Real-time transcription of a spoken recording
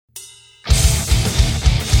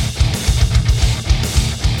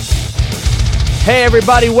Hey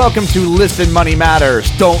everybody, welcome to Listen Money Matters.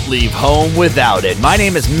 Don't leave home without it. My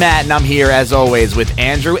name is Matt and I'm here as always with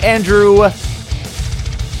Andrew. Andrew,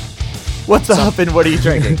 what's up and what are you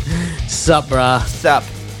drinking? Sup, brah. Sup.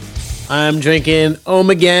 I'm drinking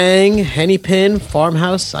Omegang Henny Pin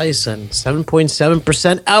Farmhouse Ice and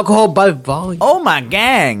 7.7% alcohol by volume. Oh my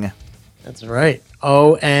gang. That's right.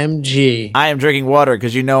 OMG. I am drinking water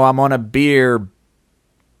because you know I'm on a beer.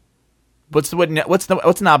 What's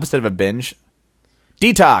the opposite of a binge?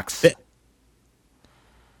 Detox.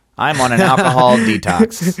 I'm on an alcohol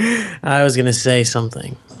detox. I was going to say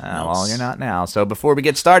something. Well, you're not now. So before we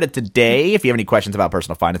get started today, if you have any questions about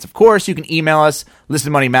personal finance, of course, you can email us,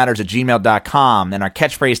 listenmoneymatters@gmail.com. And our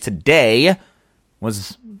catchphrase today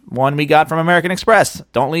was one we got from American Express.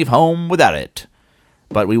 Don't leave home without it.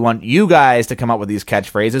 But we want you guys to come up with these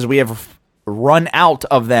catchphrases. We have run out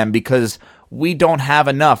of them because we don't have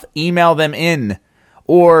enough. Email them in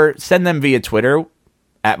or send them via Twitter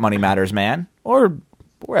at Money Matters Man or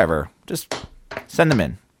wherever. Just send them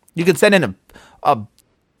in. You can send in a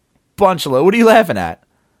bunch of... What are you laughing at?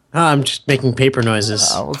 I'm just making paper noises.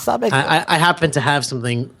 Well, stop making... I happen to have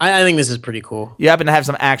something. I think this is pretty cool. You happen to have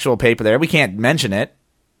some actual paper there. We can't mention it.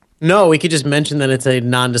 No, we could just mention that it's a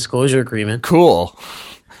non-disclosure agreement. Cool.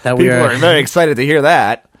 That People are very excited to hear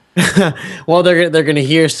that. Well, they're going to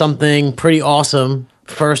hear something pretty awesome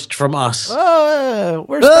first from us.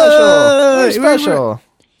 We're special. We're special.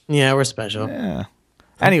 Yeah, we're special. Yeah.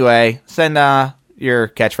 Anyway, send your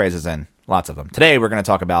catchphrases in. Lots of them. Today we're going to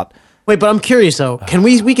talk about... Wait, but I'm curious though. Can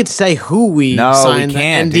we could say who we signed we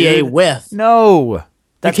can't, the NDA dude. with? No.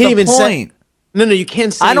 That's you can't the even point. say. No, you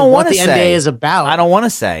can't say I don't what want the to say. NDA is about. I don't want to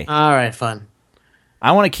say. All right, fun.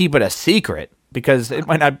 I want to keep it a secret because it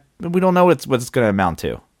might not... We don't know what it's going to amount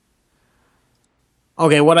to.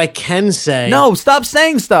 Okay, what I can say... No, stop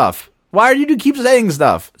saying stuff. Why are you to keep saying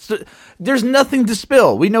stuff? There's nothing to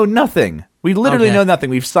spill. We know nothing. We literally know nothing.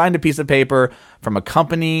 We've signed a piece of paper from a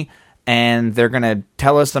company, and they're going to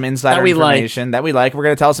tell us some insider information that we like. We're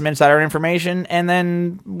going to tell us some insider information, and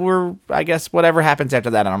then I guess, whatever happens after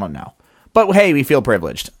that, I don't know. But hey, we feel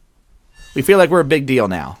privileged. We feel like we're a big deal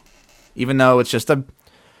now, even though it's just a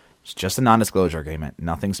non-disclosure agreement.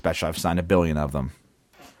 Nothing special. I've signed 1 billion of them.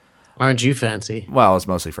 Aren't you fancy? Well, it's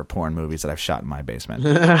mostly for porn movies that I've shot in my basement.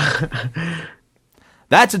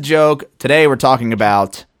 That's a joke. Today we're talking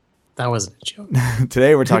about... That wasn't a joke.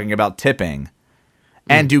 Today we're talking about tipping.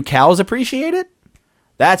 And do cows appreciate it?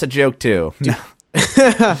 That's a joke too.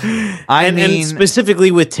 And specifically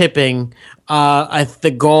with tipping,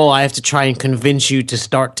 the goal, I have to try and convince you to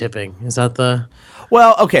start tipping. Is that the...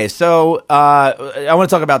 Well, okay, so I want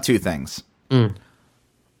to talk about two things.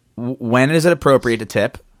 When is it appropriate to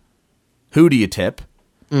tip? Who do you tip?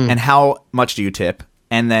 And how much do you tip?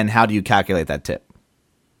 And then how do you calculate that tip?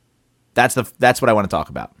 That's what I want to talk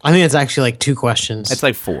about. I think it's actually like 2 questions. It's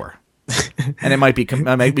like 4. And it might be...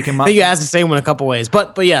 I think you asked the same one a couple ways,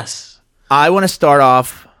 but yes. I want to start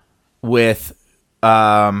off with...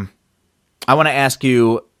 I want to ask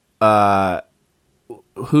you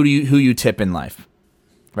who you tip in life,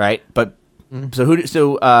 right? But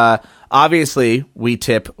so obviously we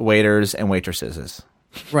tip waiters and waitresses.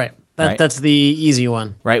 Right. Right? That's the easy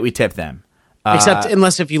one. Right, we tip them. Except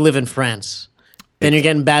unless if you live in France. Then you're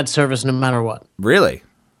getting bad service no matter what. Really?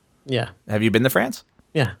 Yeah. Have you been to France?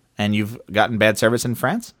 Yeah. And you've gotten bad service in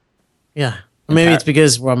France? Yeah. Maybe it's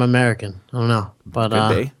because I'm American. I don't know. But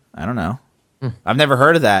Could be. I don't know. I've never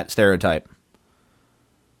heard of that stereotype.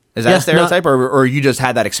 Is that a stereotype, or you just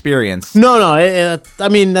had that experience? No. I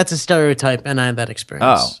mean, that's a stereotype, and I had that experience.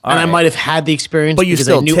 Oh, and right. I might have had the experience, But you because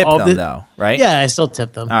still I knew tip all them, though, right? Yeah, I still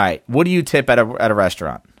tip them. All right. What do you tip at a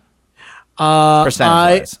restaurant?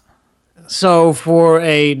 Percentage-wise. So for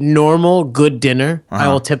a normal good dinner, I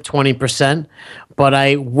will tip 20%, but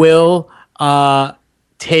I will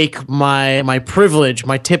take my privilege,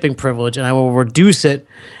 my tipping privilege, and I will reduce it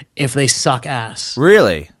if they suck ass.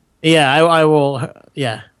 Really? Yeah, I will.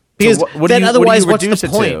 Yeah, because so what then otherwise, what do you reduce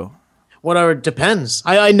what's the point? it to? Whatever, it depends.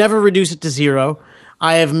 I never reduce it to 0.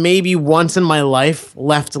 I have maybe once in my life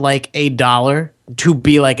left like $1 to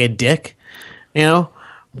be like a dick, you know.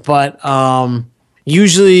 But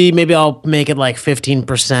usually maybe I'll make it like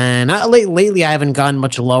 15%. Lately, I haven't gone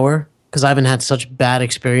much lower because I haven't had such bad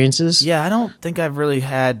experiences. Yeah, I don't think I've really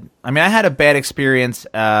had... I mean, I had a bad experience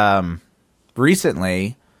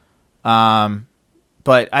recently,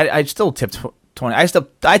 but I still tipped 20. I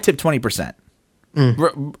tip 20%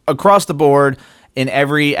 across the board in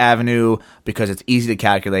every avenue because it's easy to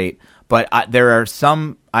calculate. But there are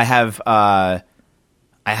some I have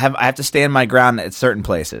to stand my ground at certain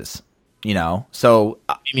places, you know. So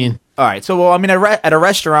What do you mean? all right. So well, I mean, at a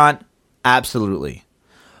restaurant, Absolutely.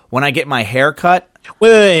 When I get my hair cut,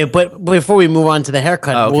 Wait, but before we move on to the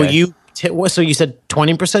haircut, Oh, okay. will you so you said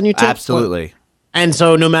 20% you tip? absolutely. And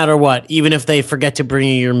so no matter what, even if they forget to bring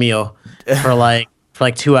you your meal for like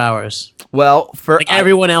 2 hours, Well,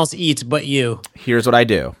 everyone else eats but you, here's what I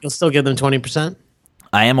do. you'll still give them 20%?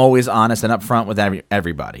 I am always honest and upfront with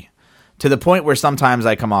everybody, to the point where sometimes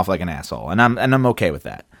I come off like an asshole, and I'm okay with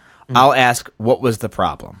that. I'll ask, what was the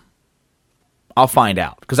problem? I'll find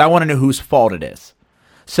out, because I want to know whose fault it is.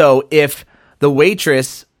 So if the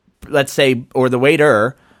waitress, let's say, or the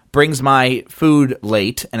waiter brings my food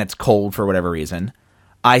late and it's cold for whatever reason,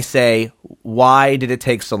 I say, why did it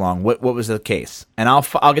take so long? What was the case? And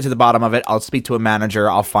I'll get to the bottom of it. I'll speak to a manager.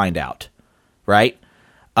 I'll find out, right?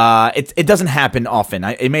 It doesn't happen often.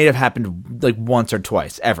 It may have happened like once or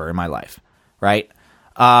twice ever in my life, right?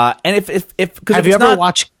 And Have you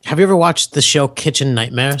ever watched the show Kitchen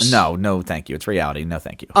Nightmares? No, thank you. It's reality. No,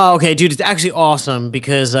 thank you. Oh, okay, dude, it's actually awesome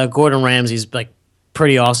because Gordon Ramsay's like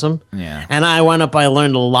pretty awesome. Yeah. And I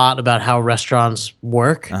learned a lot about how restaurants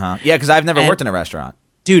work. Yeah, because I've never worked in a restaurant.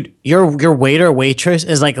 Dude, your waiter or waitress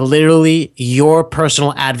is like literally your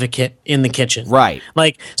personal advocate in the kitchen. Right.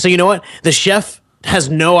 Like, so you know what? The chef has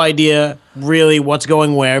no idea really what's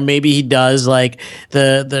going where. Maybe he does. Like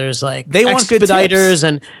there's like they want good expediters,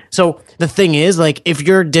 and so the thing is, like, if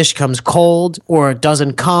your dish comes cold or it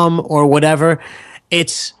doesn't come or whatever,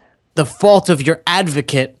 it's the fault of your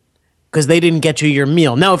advocate because they didn't get you your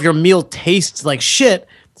meal. Now, if your meal tastes like shit,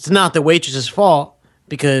 it's not the waitress's fault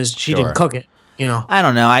because she didn't cook it. You know, I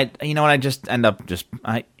don't know. You know what? I just end up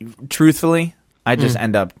truthfully, I just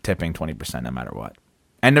end up tipping 20% no matter what.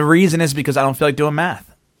 And the reason is because I don't feel like doing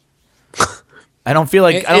math. I don't feel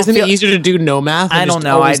like. Isn't it easier to do no math? I don't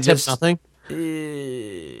know. I tip just nothing.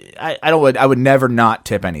 I would never not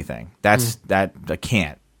tip anything. That's that I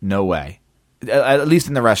can't. No way. At least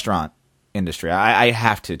in the restaurant industry, I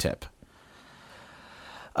have to tip.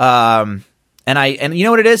 And you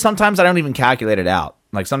know what it is? Sometimes I don't even calculate it out.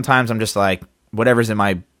 Like sometimes I'm just like whatever's in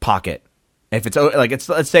my pocket. If it's like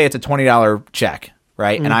let's say it's a $20 check,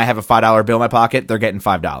 right? And I have a $5 bill in my pocket, they're getting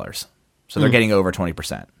 $5. So they're getting over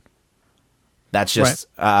 20%. That's just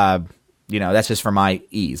that's just for my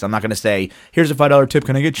ease. I'm not going to say, "Here's a $5 tip,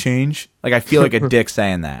 can I get change?" Like I feel like a dick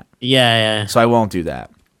saying that. Yeah. So I won't do that.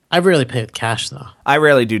 I rarely pay with cash though. I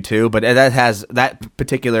rarely do too, but that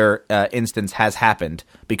particular instance has happened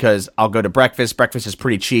because I'll go to breakfast. Breakfast is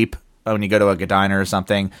pretty cheap when you go to like a diner or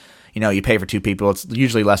something. You know, you pay for two people. It's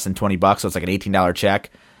usually less than $20, so it's like an $18 check.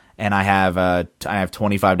 And I have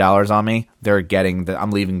 $25 on me.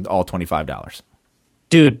 I'm leaving all $25.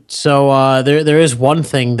 Dude, so there is one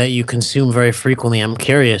thing that you consume very frequently. I'm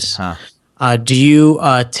curious. Do you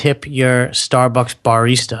tip your Starbucks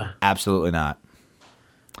barista? Absolutely not.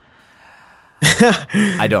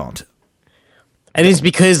 I don't. And it's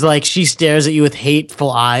because like she stares at you with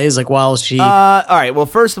hateful eyes, like while she. All right. Well,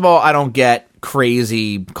 first of all, I don't get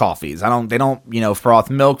crazy coffees. They don't froth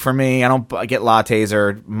milk for me. I don't get lattes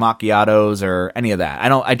or macchiatos or any of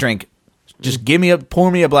that. I drink. Just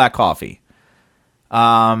pour me a black coffee.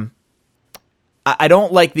 I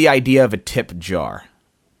don't like the idea of a tip jar.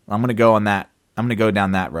 I'm gonna go on that. I'm gonna go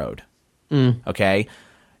down that road. Okay.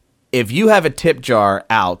 If you have a tip jar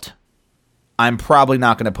out, I'm probably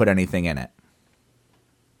not gonna put anything in it.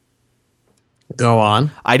 Go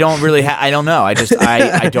on. I don't really. I don't know.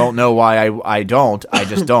 I don't know why I don't. I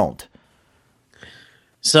just don't.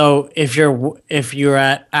 So if you're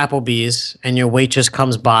at Applebee's and your waitress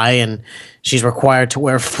comes by and she's required to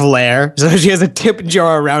wear flair, so she has a tip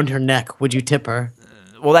jar around her neck, would you tip her?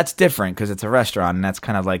 Well, that's different because it's a restaurant, and that's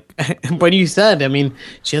kind of like. But you said, I mean,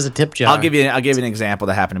 she has a tip jar. I'll give you an example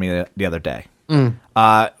that happened to me the other day.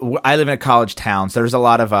 I live in a college town, so there's a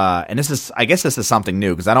lot of and I guess this is something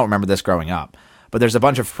new because I don't remember this growing up. But there's a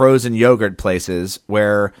bunch of frozen yogurt places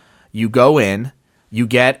where you go in, you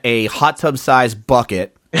get a hot tub size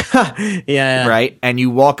bucket. Yeah. Right? And you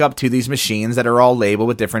walk up to these machines that are all labeled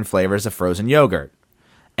with different flavors of frozen yogurt.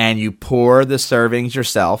 And you pour the servings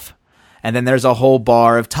yourself. And then there's a whole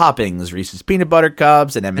bar of toppings, Reese's peanut butter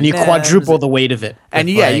cups and M&Ms. And you quadruple the weight of it. And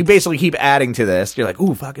you basically keep adding to this. You're like,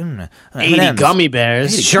 ooh, fucking 80 M&Ms. gummy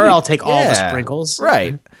bears. 80 sure, gummy- I'll take all the sprinkles.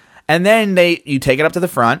 Right. And then you take it up to the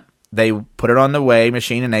front. They put it on the weigh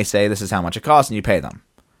machine and they say this is how much it costs and you pay them.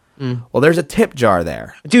 Well, there's a tip jar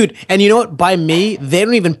there. Dude, and you know what? By me, they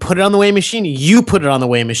don't even put it on the weigh machine. You put it on the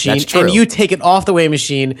weigh machine. That's true. And you take it off the weigh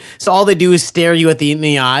machine. So all they do is stare you in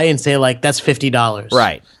the eye and say, like, that's $50.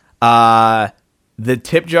 Right. The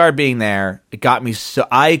tip jar being there, it got me so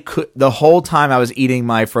the whole time I was eating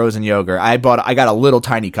my frozen yogurt, I got a little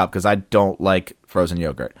tiny cup because I don't like frozen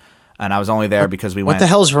yogurt. and I was only there because we What went. the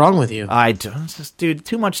hell's wrong with you? It's just, dude,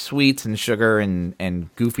 too much sweets and sugar and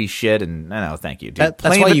goofy shit. And no, thank you, dude. That's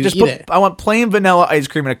why you eat it. I want plain vanilla ice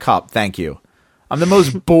cream in a cup. Thank you. I'm the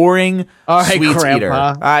most boring All right, sweets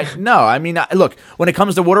Grandpa. eater. No, I mean, look, when it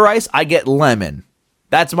comes to water ice, I get lemon.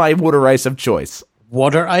 That's my water ice of choice.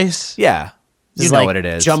 Water ice? Yeah. You It's know like what it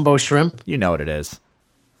is. Jumbo shrimp? You know what it is.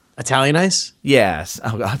 Italian ice? Yes.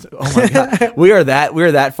 Oh god. Oh my god. we are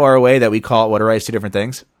that far away that we call it water ice two different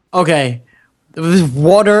things. Okay.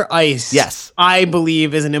 Water ice. Yes. I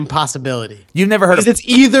believe is an impossibility. You've never heard of Because it's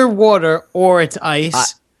either water or it's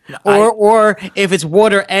ice. Or if it's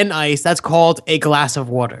water and ice, that's called a glass of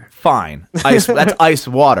water. fine. Ice that's ice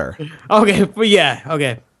water. Okay, but yeah,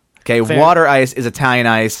 okay. Okay, Fair. water ice is Italian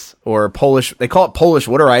ice or Polish. They call it Polish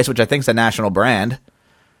water ice, which I think is a national brand.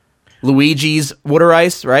 Luigi's water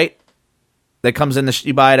ice, right? That comes in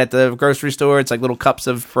you buy it at the grocery store. It's like little cups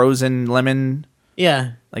of frozen lemon,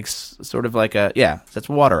 Yeah. like sort of like that's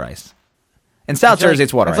water ice. In South Jersey,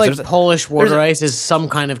 it's water I ice. feel like There's Polish water there's a- ice is some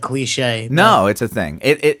kind of cliche. No, it's a thing.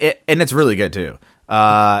 It and it's really good too.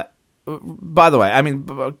 By the way, I mean,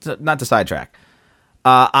 not to sidetrack.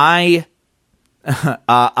 They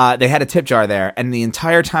had a tip jar there, and the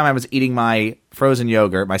entire time I was eating my frozen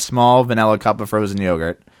yogurt, my small vanilla cup of frozen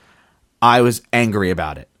yogurt, I was angry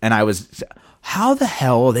about it, and I was, how the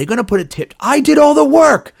hell are they going to put a tip? I did all the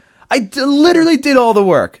work. Literally did all the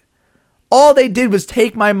work. All they did was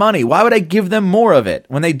take my money. Why would I give them more of it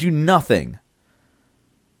when they do nothing?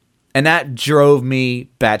 And that drove me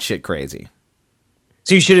batshit crazy.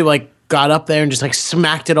 So you should have like got up there and just like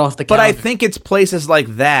smacked it off the counter. But I think it's places like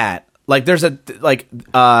that. Like there's a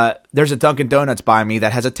Dunkin' Donuts by me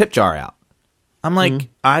that has a tip jar out. I'm like,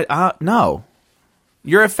 no.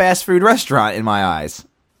 You're a fast food restaurant in my eyes.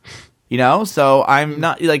 You know? So I'm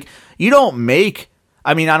not like, you don't make,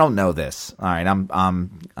 I mean, I don't know this. All right,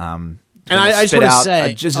 and I just want to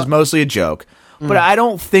say, this is mostly a joke, but I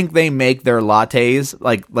don't think they make their lattes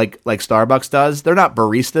like Starbucks does. They're not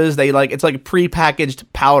baristas. They it's like prepackaged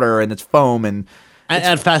powder and it's foam and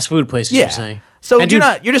at fast food places, yeah. you're saying. So And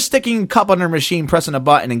you're just sticking a cup under a machine, pressing a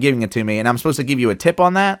button, and giving it to me, and I'm supposed to give you a tip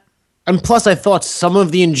on that. And plus, I thought some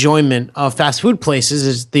of the enjoyment of fast food places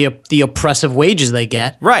is the oppressive wages they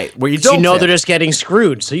get. Right, where you So don't. you know tip. they're just getting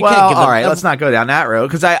screwed. So you Well, can't give them. all right, let's not go down that road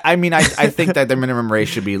because I mean I think that the minimum wage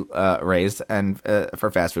should be raised and for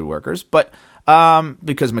fast food workers, but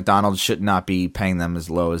because McDonald's should not be paying them as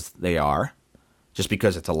low as they are, just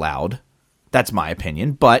because it's allowed. That's my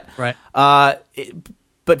opinion, but Right.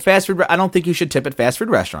 But fast food, I don't think you should tip at fast food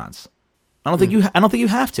restaurants. I don't think you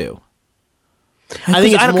have to. I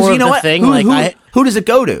think it's more of the thing. Who does it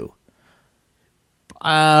go to?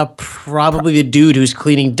 Probably the dude who's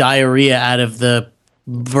cleaning diarrhea out of the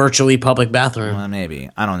virtually public bathroom. Well, maybe.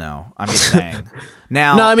 I don't know. I'm just saying.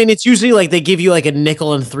 Now, No, I mean it's usually like they give you like a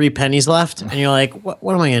nickel and 3 pennies left, and you're like,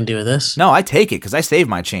 what am I gonna do with this? no, I take it because I save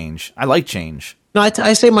my change. I like change. No,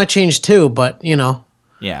 I save my change too, but you know,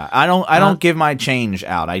 Yeah, I don't give my change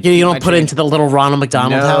out. you don't put it into the little Ronald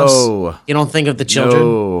McDonald No. house. You don't think of the children.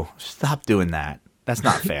 No, stop doing that. That's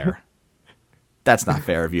not fair. That's not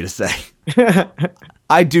fair of you to say.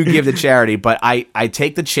 I do give to charity, but I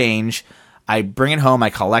take the change, I bring it home, I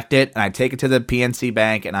collect it, and I take it to the PNC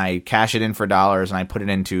bank, and I cash it in for dollars, and I put it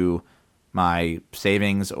into my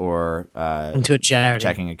savings or Into a charity.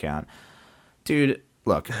 checking account. Dude,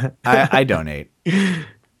 look, I donate.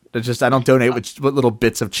 It's just I don't donate with little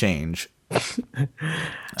bits of change.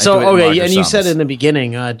 So do it in okay, larger and you said sums. in the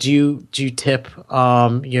beginning, do you tip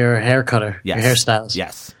your hair cutter, Yes. your hairstylist?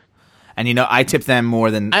 Yes. And I tip them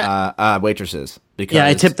more than waitresses because Yeah,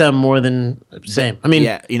 I tip them more than same. I mean,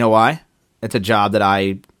 Yeah, you know why? It's a job that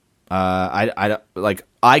I like.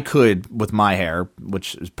 I could with my hair,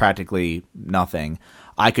 which is practically nothing.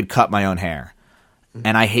 I could cut my own hair,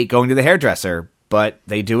 and I hate going to the hairdresser, but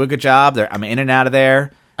they do a good job. I'm in and out of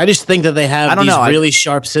there. I just think that they I have don't these know, really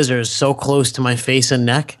sharp scissors so close to my face and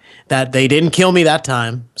neck that they didn't kill me that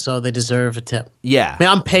time, so they deserve a tip. Yeah, I mean,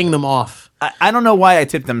 I'm paying them off. I don't know why I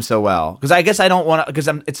tip them so well because I guess I don't want to because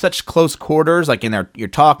it's such close quarters. Like in there, you're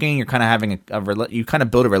talking, you're kind of having you kind of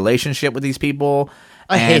build a relationship with these people.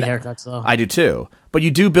 I hate And haircuts though. I do too. But you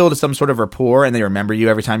do build some sort of rapport and they remember you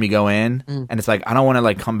every time you go in. Mm. And it's like, I don't want to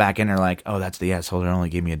like come back in and like, oh, that's the asshole that only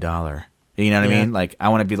gave me $1. You know what I mean? Like, I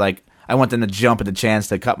want to be like, I want them to jump at the chance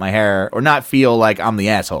to cut my hair or not feel like I'm the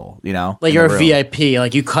asshole, Like in you're the a room. VIP,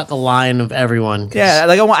 like you cut the line of everyone. 'cause- Yeah,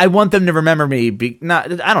 like I want them to remember me.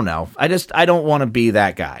 I don't know. I don't want to be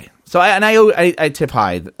that guy. So I tip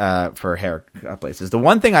high for hair places. The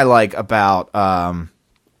one thing I like about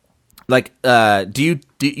do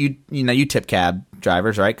you tip cab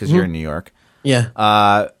drivers, right? Because you're in New York. yeah.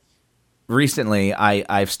 recently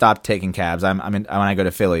I've stopped taking cabs. When I go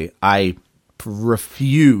to Philly, I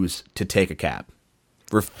refuse to take a cab.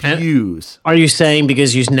 Refuse. Are you saying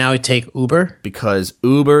because you now take Uber? Because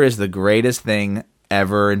Uber is the greatest thing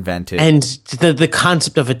ever invented. And the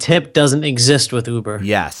concept of a tip doesn't exist with Uber.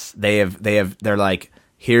 Yes, they're like,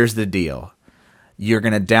 here's the deal. You're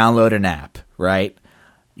going to download an app, right?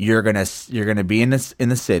 You're going to be in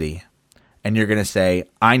the city, and you're going to say,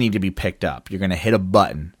 I need to be picked up. You're going to hit a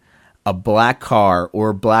button. A black car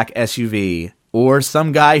or black SUV or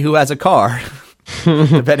some guy who has a car,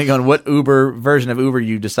 depending on what Uber version of Uber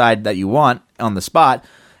you decide that you want on the spot,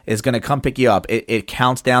 is going to come pick you up. It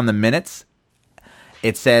counts down the minutes.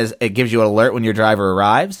 It says, it gives you an alert when your driver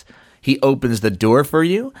arrives. He opens the door for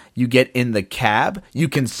you. You get in the cab. You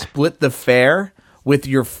can split the fare with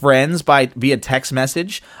your friends via text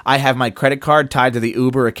message. I have my credit card tied to the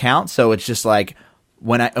Uber account, so it's just like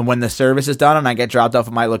when the service is done and I get dropped off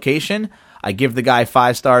at my location, I give the guy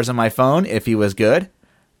 5 stars on my phone if he was good,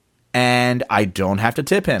 and I don't have to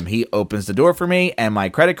tip him. He opens the door for me, and my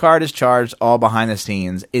credit card is charged all behind the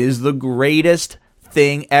scenes. It is the greatest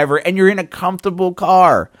thing ever, and you're in a comfortable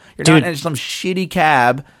car. You're not in some shitty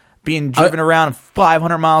cab being driven around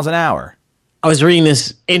 500 miles an hour. I was reading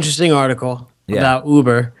this interesting article about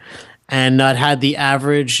Uber, and it had the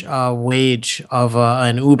average wage of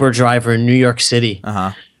an Uber driver in New York City.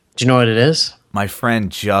 Do you know what it is? My friend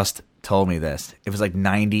just told me this. It was like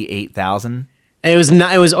 98,000. It was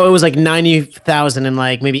like 90,000 and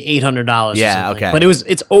like maybe $800. Yeah, okay. But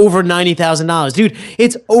it's over $90,000, dude.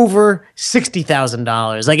 It's over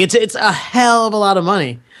 $60,000. Like it's a hell of a lot of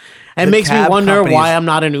money. And it makes me wonder why I'm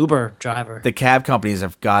not an Uber driver. The cab companies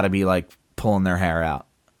have got to be like pulling their hair out.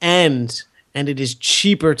 And it is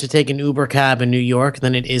cheaper to take an Uber cab in New York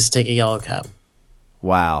than it is to take a yellow cab.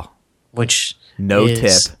 Wow. Which no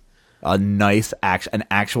tip, an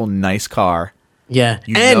actual nice car. Yeah,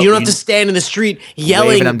 you don't have to stand in the street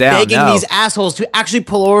yelling, begging these assholes to actually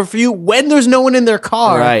pull over for you when there's no one in their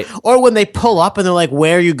car. Right. Or when they pull up and they're like,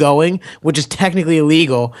 where are you going? Which is technically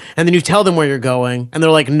illegal. And then you tell them where you're going and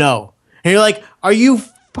they're like, no. And you're like, are you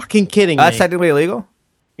fucking kidding me? That's technically illegal?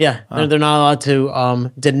 Yeah, they're not allowed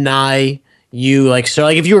to deny you. Like, so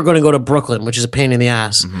like if you were going to go to Brooklyn, which is a pain in the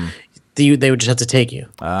ass, they would just have to take you.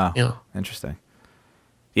 Interesting.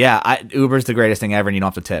 Yeah, Uber's the greatest thing ever, and you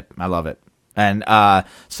don't have to tip. I love it. And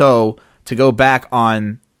so to go back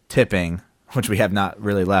on tipping, which we have not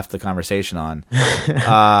really left the conversation on,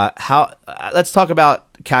 let's talk about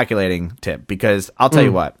calculating tip, because I'll tell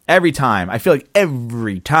you what, I feel like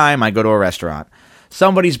every time I go to a restaurant,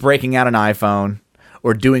 somebody's breaking out an iPhone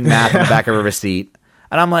or doing math in the back of a receipt.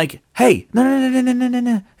 And I'm like, hey,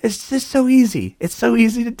 no. It's just so easy. It's so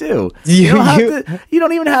easy to do. You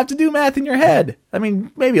don't even have to do math in your head. I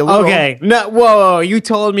mean, maybe a little. Okay. No, whoa. You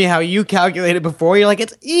told me how you calculated before. You're like,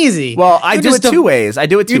 it's easy. Well, I do it 2 ways.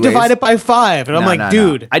 You divide it by 5. And I'm like,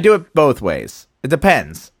 dude. No. I do it both ways. It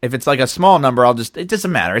depends. If it's like a small number, it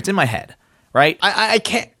doesn't matter. It's in my head, right? I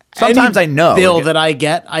can't. Sometimes I know. Bill that I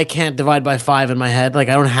get, I can't divide by 5 in my head. Like,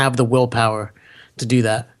 I don't have the willpower to do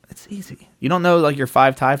that. It's easy. You don't know like your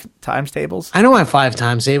 5 times tables? I know my 5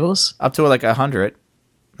 times tables. Up to like 100.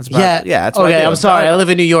 That's that's what I do. I'm sorry. I live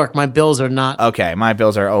in New York. My bills are not. Okay, my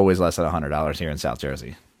bills are always less than $100 here in South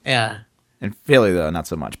Jersey. Yeah. In Philly though, not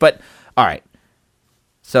so much. But all right.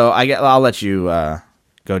 So I'll let you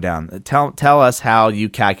go down. Tell us how you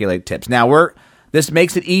calculate tips. Now this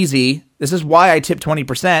makes it easy. This is why I tip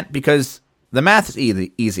 20%, because the math is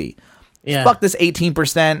easy. Yeah. Fuck this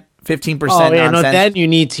 18%. 15% nonsense. No, then you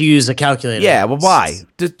need to use a calculator. Yeah, well, why?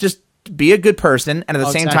 Just be a good person, and at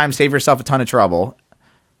the same time, save yourself a ton of trouble.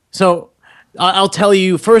 So I'll tell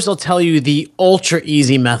you the ultra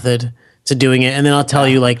easy method to doing it, and then I'll tell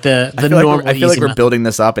you like the normal. I feel like we're building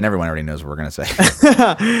this up, and everyone already knows what we're gonna say.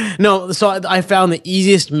 No, so I found the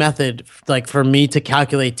easiest method, like for me to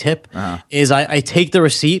calculate tip, is I take the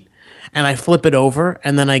receipt and I flip it over,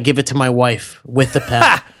 and then I give it to my wife with the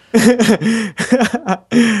pen.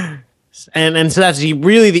 and so that's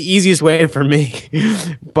really the easiest way for me.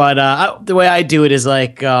 But the way I do it is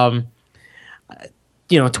like 20%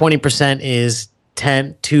 is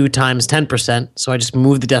 2 times 10%. So I just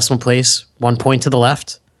move the decimal place 1 point to the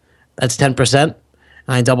left. That's 10%, and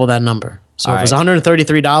I double that number. So if it's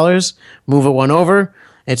 $133, move it 1 over,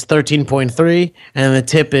 it's 13.3, and the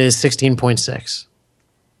tip is 16.6.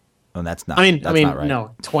 Oh, that's not. I mean, not right.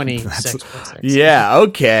 No, 26.6. Yeah,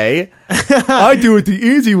 okay. I do it the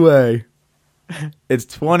easy way. It's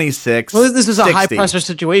 26. Well, this is a high pressure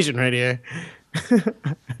situation right here.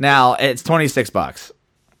 Now it's $26,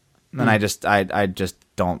 and I just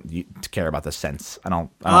don't care about the cents. I don't.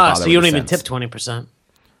 So you don't even tip 20%.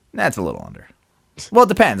 That's a little under. Well, it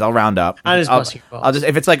depends. I'll round up. I'll just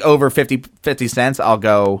if it's like over 50 cents, I'll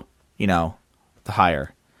go, the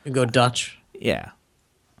higher. You go Dutch. Yeah.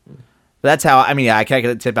 But that's how, I can't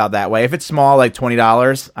get a tip out that way. If it's small, like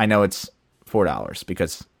 $20, I know it's $4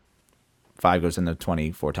 because 5 goes into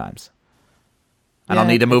 24 times. I don't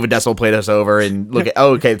need to move a decimal place over and look at,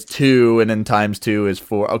 okay, it's 2, and then times 2 is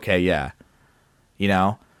 4. Okay, yeah.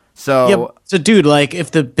 So, so dude, like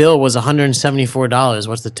if the bill was $174,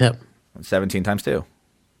 what's the tip? 17 times 2.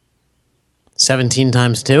 17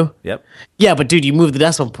 times 2? Yep. Yeah, but dude, you moved the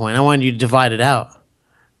decimal point. I wanted you to divide it out.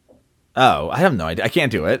 Oh, I have no idea. I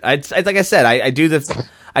can't do it. It's like I said, I do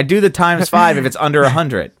the times 5 if it's under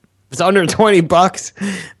 100. If it's under $20,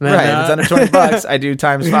 then, right? If it's under $20, I do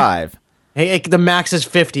times 5. Hey, the max is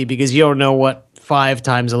 50 because you don't know what 5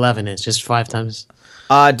 times 11 is. Just 5 times.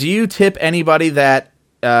 Do you tip anybody that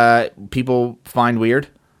people find weird?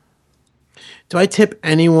 Do I tip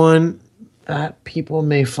anyone that people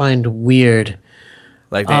may find weird?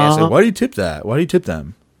 Like they ask, why do you tip that? Why do you tip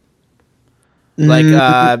them?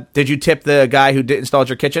 Like, did you tip the guy who installed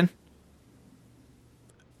your kitchen?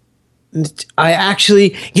 I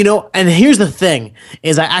actually, and here's the thing,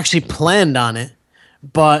 is I actually planned on it,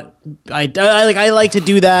 but I like to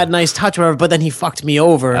do that nice touch, whatever, but then he fucked me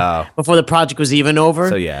over before the project was even over.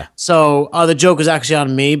 So, yeah. So the joke was actually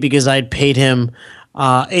on me because I'd paid him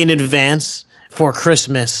in advance for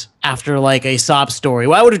Christmas after like a sob story.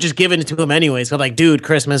 Well, I would have just given it to him anyways. So I'm like, dude,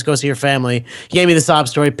 Christmas, go see your family. He gave me the sob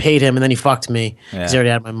story, paid him, and then he fucked me because he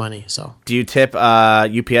already had my money. So, do you tip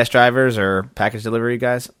UPS drivers or package delivery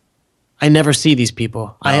guys? I never see these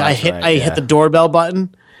people. I hit the doorbell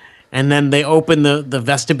button, and then they open the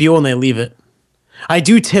vestibule and they leave it. I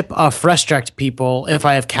do tip Fresh Direct people if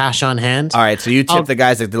I have cash on hand. All right, so you tip the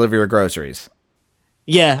guys that deliver your groceries.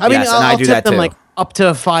 Yeah, I mean, I'll do tip that them too. like up to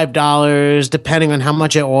 $5, depending on how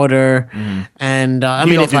much I order. Mm-hmm. And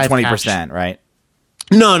you don't do 20%, right?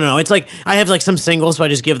 No. It's like I have like some singles, so I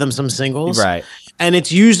just give them some singles. Right. And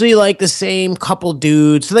it's usually like the same couple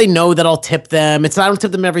dudes, so they know that I'll tip them. I don't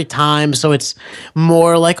tip them every time, so it's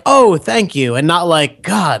more like, oh, thank you, and not like,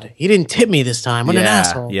 God, he didn't tip me this time. What an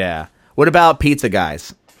asshole. Yeah. What about pizza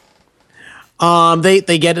guys?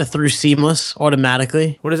 They get it through Seamless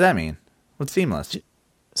automatically. What does that mean? What's Seamless?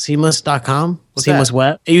 Seamless.com. What's Seamless that?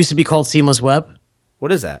 Web. It used to be called Seamless Web.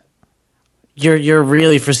 What is that? You're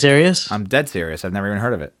really for serious? I'm dead serious. I've never even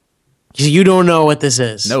heard of it. You don't know what this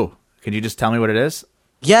is? No. Could you just tell me what it is?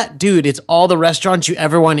 Yeah, dude, it's all the restaurants you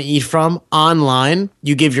ever want to eat from online.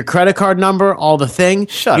 You give your credit card number, all the thing.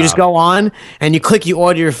 Shut up. You just go on and you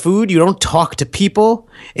order your food. You don't talk to people.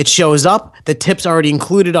 It shows up. The tip's already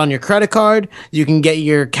included on your credit card. You can get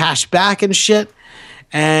your cash back and shit.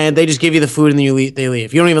 And they just give you the food and then they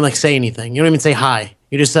leave. You don't even like say anything. You don't even say hi.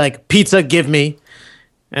 You're just like, pizza, give me.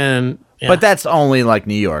 And yeah. But that's only like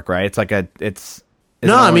New York, right? It's like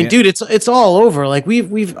no, I mean, dude, it's all over. Like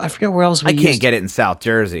we've I forget where else I can't get it in South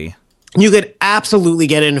Jersey. You could absolutely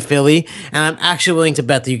get it in Philly, and I'm actually willing to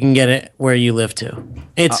bet that you can get it where you live too.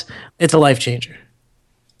 It's a life changer.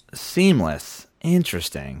 Seamless,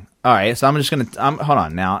 interesting. All right, so I'm just gonna. Hold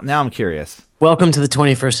on now. Now I'm curious. Welcome to the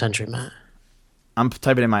 21st century, Matt. I'm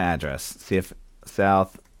typing in my address. See if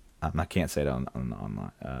South. I can't say it on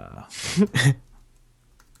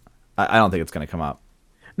I don't think it's gonna come up.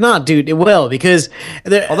 No, dude, it will because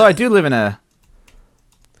although I do live in a.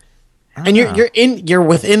 And you're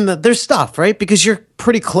within there's stuff, right? Because you're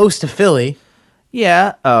pretty close to Philly.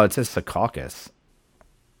 Yeah. Oh, it says Secaucus.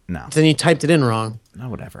 No. Then you typed it in wrong. No,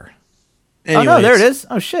 whatever. Anyways. Oh no, there it is.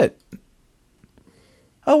 Oh shit.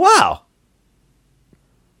 Oh wow.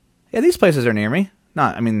 Yeah, these places are near me.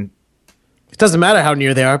 It doesn't matter how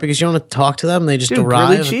near they are because you don't have to talk to them. They just arrive.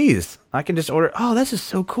 Grilled cheese. I can just order. Oh, this is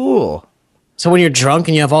so cool. So when you're drunk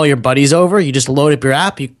and you have all your buddies over, you just load up your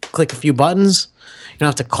app. You click a few buttons. You don't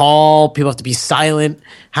have to call. People have to be silent.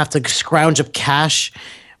 Have to scrounge up cash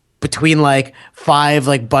between like 5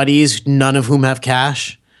 like buddies, none of whom have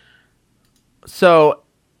cash. So,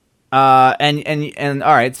 and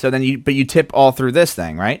all right. So then you tip all through this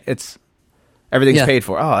thing, right? Everything's paid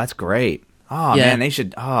for. Oh, that's great. Oh man, they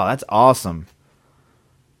should. Oh, that's awesome.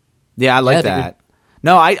 Yeah, I like that.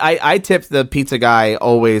 No, I tip the pizza guy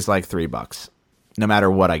always like $3, no matter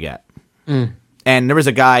what I get. And there was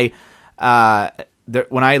a guy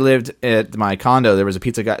when I lived at my condo. There was a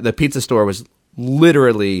pizza guy. The pizza store was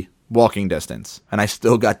literally walking distance, and I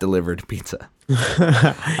still got delivered pizza.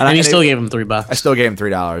 and you still gave him $3. I still gave him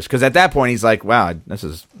 $3 because at that point he's like, "Wow, this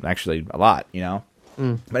is actually a lot,"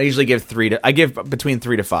 But I usually give I give between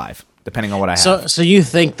 3 to 5. Depending on what I have. So you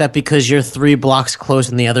think that because you're 3 blocks closer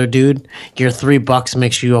than the other dude, your $3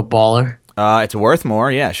 makes you a baller? It's worth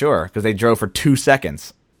more, yeah, sure, because they drove for 2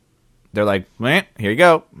 seconds. They're like, "Meh, here you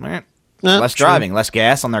go." Meh. Less driving, less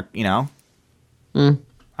gas on their,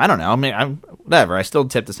 I don't know. I mean, whatever. I still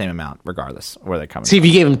tip the same amount, regardless of where they're coming See, from.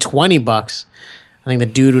 if you gave him $20, I think the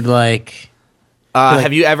dude would like.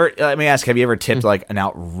 Have you ever? Let me ask. Have you ever tipped like an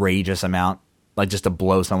outrageous amount, like just to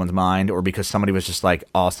blow someone's mind, or because somebody was just like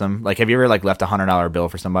awesome? Like, have you ever like left $100 bill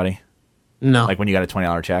for somebody? No. Like when you got a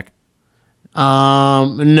 $20 check?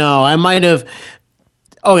 No, I might have.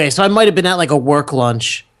 Okay, so I might have been at like a work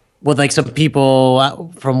lunch with like some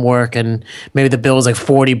people from work, and maybe the bill was like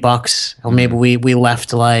 $40, or maybe we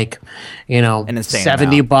left like, An insane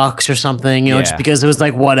 $70 or something, just because it was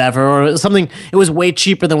like whatever or something. It was way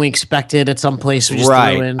cheaper than we expected at some place. We just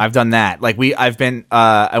threw in. I've done that. Like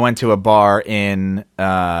I went to a bar in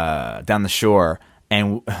down the shore,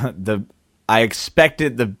 and I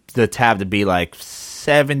expected the tab to be like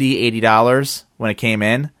 $70-$80 when it came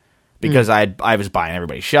in, because I was buying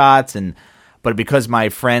everybody shots, but because my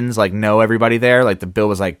friends like know everybody there, like the bill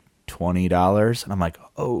was like $20, and I'm like,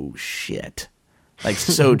 oh shit, like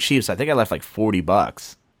so cheap. So I think I left like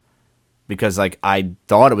 $40 because like I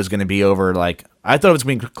thought it was going to be over. Like I thought it was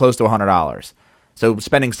going to be close to $100. So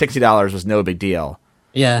spending $60 was no big deal.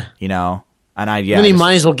 Yeah. And then you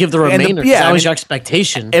might as well give the remainder. That was your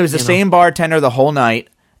expectation. It was the same bartender the whole night,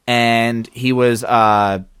 and he was,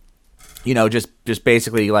 just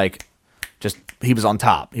basically like, he was on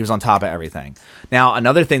top. He was on top of everything. Now,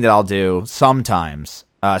 another thing that I'll do sometimes,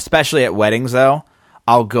 especially at weddings, though,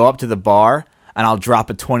 I'll go up to the bar and I'll drop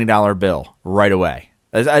a $20 bill right away.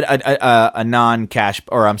 A non-cash,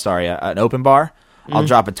 or I'm sorry, an open bar. I'll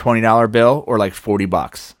drop a $20 bill or like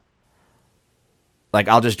 $40. Like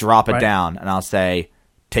I'll just drop it down and I'll say,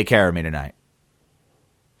 "Take care of me tonight."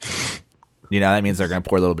 That means they're gonna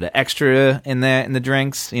pour a little bit of extra in the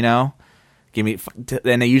drinks. Give me,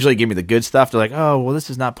 and they usually give me the good stuff. They're like, "Oh, well, this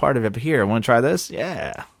is not part of it, but here, want to try this?"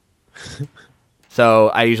 Yeah. So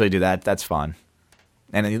I usually do that. That's fun,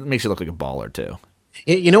 and it makes you look like a baller too.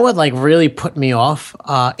 You know what, like, really put me off?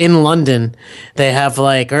 In London, they have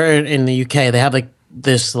like, or in the UK, they have like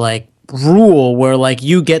this like rule where like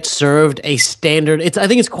you get served a standard. I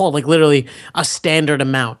think it's called like literally a standard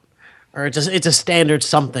amount, or it's a standard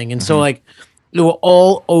something, and so like it will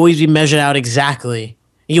always be measured out exactly.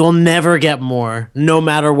 You will never get more, no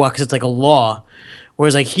matter what, because it's like a law.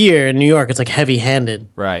 Whereas like here in New York, it's like heavy-handed.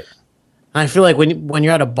 Right. And I feel like when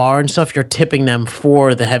you're at a bar and stuff, you're tipping them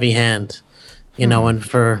for the heavy hand, and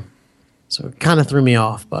so it kind of threw me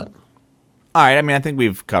off. But all right, I mean, I think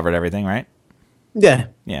we've covered everything, right? Yeah.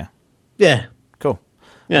 Cool.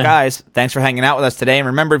 Yeah. Well, guys, thanks for hanging out with us today. And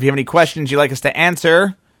remember, if you have any questions you'd like us to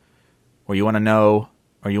answer, or you want to know,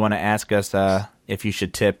 or you want to ask us if you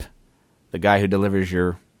should tip the guy who delivers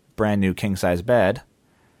your brand new king-size bed,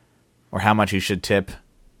 or how much you should tip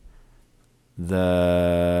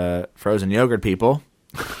the frozen yogurt people,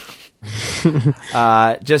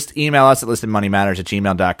 just email us at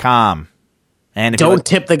listedmoneymatters@gmail.com. And if don't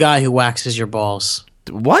tip the guy who waxes your balls.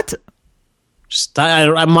 What? Just,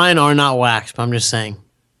 mine are not waxed, but I'm just saying.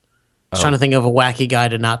 Trying to think of a wacky guy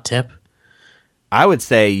to not tip. I would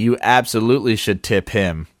say you absolutely should tip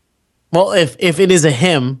him. Well, if it is a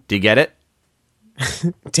him, do you get it?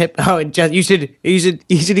 Tip. Oh, you should get. You should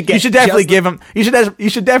definitely give him. You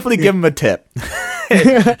should definitely give him a tip.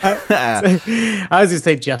 I was gonna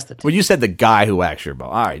say Justin. Well, you said the guy who waxed your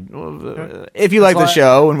ball. All right. If you like the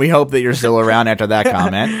show, and we hope that you're still around after that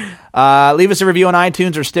comment, leave us a review on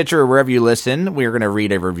iTunes or Stitcher or wherever you listen. We're going to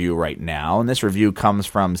read a review right now, and this review comes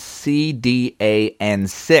from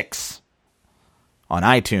CDAN6 on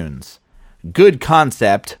iTunes. Good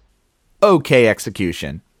concept, okay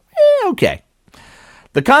execution. Okay.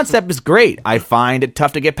 The concept is great. I find it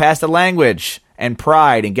tough to get past the language and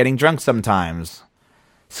pride in getting drunk sometimes.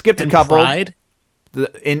 Skipped a couple. Pride?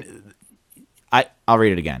 I'll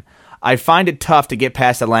read it again. I find it tough to get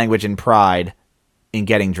past the language and pride in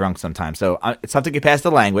getting drunk sometimes. So it's tough to get past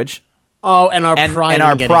the language. Oh, and our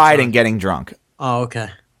pride in getting drunk. Oh, okay.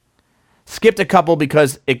 Skipped a couple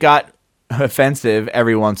because it got offensive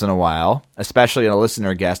every once in a while, especially a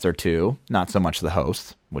listener guest or two. Not so much the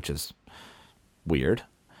host, which is weird.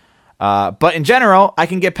 But in general, I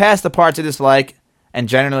can get past the parts I dislike,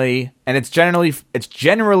 and it's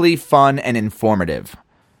generally fun and informative.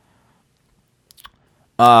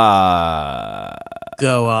 Go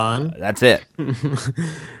on. That's it.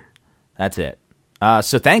 That's it.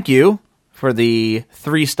 So thank you for the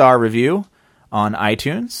 3-star review on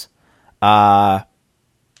iTunes. I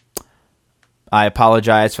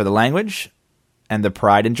apologize for the language and the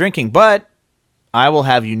pride in drinking, but I will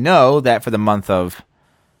have you know that for the month of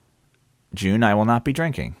June, I will not be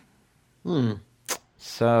drinking.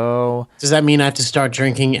 So Does that mean I have to start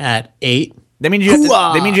drinking at 8? that means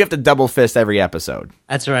you have to double fist every episode.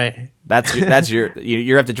 That's right. That's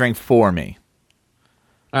you have to drink for me.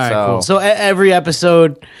 All right, So- cool. So every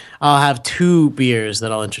episode, I'll have 2 beers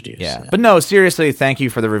that I'll introduce. Yeah. But no, seriously, thank you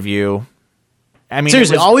for the review. I mean,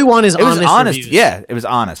 Seriously, all we want is it was honest honest. reviews. Yeah, it was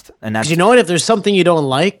honest, and that's You know what? If there's something you don't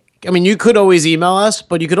like, I mean, you could always email us,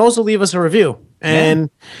 but you could also leave us a review, and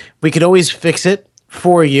we could always fix it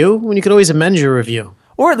for you, and you could always amend your review.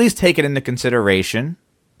 or at least take it into consideration.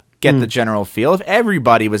 Get the general feel. If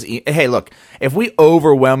everybody was, hey, look, if we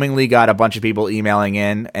overwhelmingly got a bunch of people emailing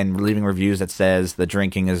in and leaving reviews that says the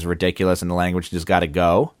drinking is ridiculous and the language just got to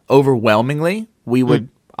go, overwhelmingly, we would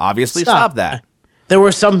obviously stop that. There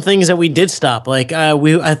were some things that we did stop. Like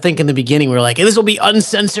I think in the beginning we were like, hey, this will be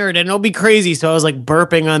uncensored and it'll be crazy. So I was like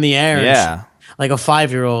burping on the air, and Yeah. like a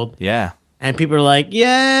 5-year-old, Yeah. and people were like,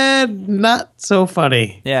 yeah, not so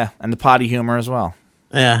funny. Yeah. And the potty humor as well.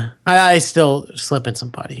 Yeah, I still slip in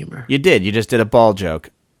some potty humor. You did. You just did a ball joke.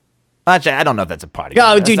 Actually, I don't know if that's a potty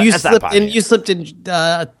Oh, humor. dude, That's not potty. you slipped in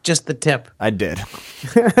just the tip. I did.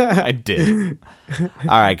 I did.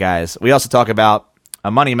 All right, guys. We also talk about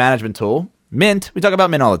a money management tool, Mint. We talk about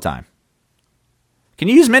Mint all the time. Can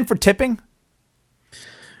you use Mint for tipping?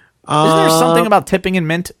 Isn't there something about tipping in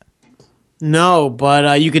Mint? No,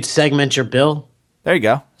 but you could segment your bill. There you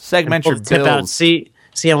go. Segment your Pull the tip out. bills.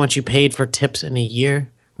 See how much you paid for tips in a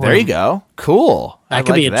year. There you go. Cool. That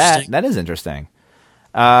could be that. interesting. That is interesting.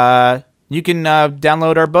 You can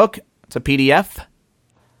download our book. It's a PDF.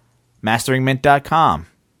 MasteringMint.com.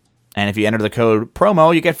 And if you enter the code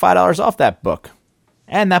promo, you get $5 off that book.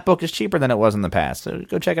 And that book is cheaper than it was in the past. So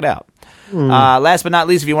go check it out. Last but not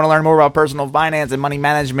least, if you want to learn more about personal finance and money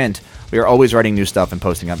management, we are always writing new stuff and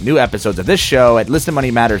posting up new episodes of this show at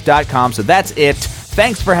listenmoneymatters.com. So that's it.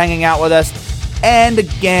 Thanks for hanging out with us. And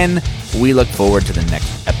again, we look forward to the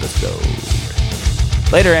next episode.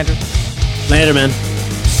 Later, Andrew. Later, man.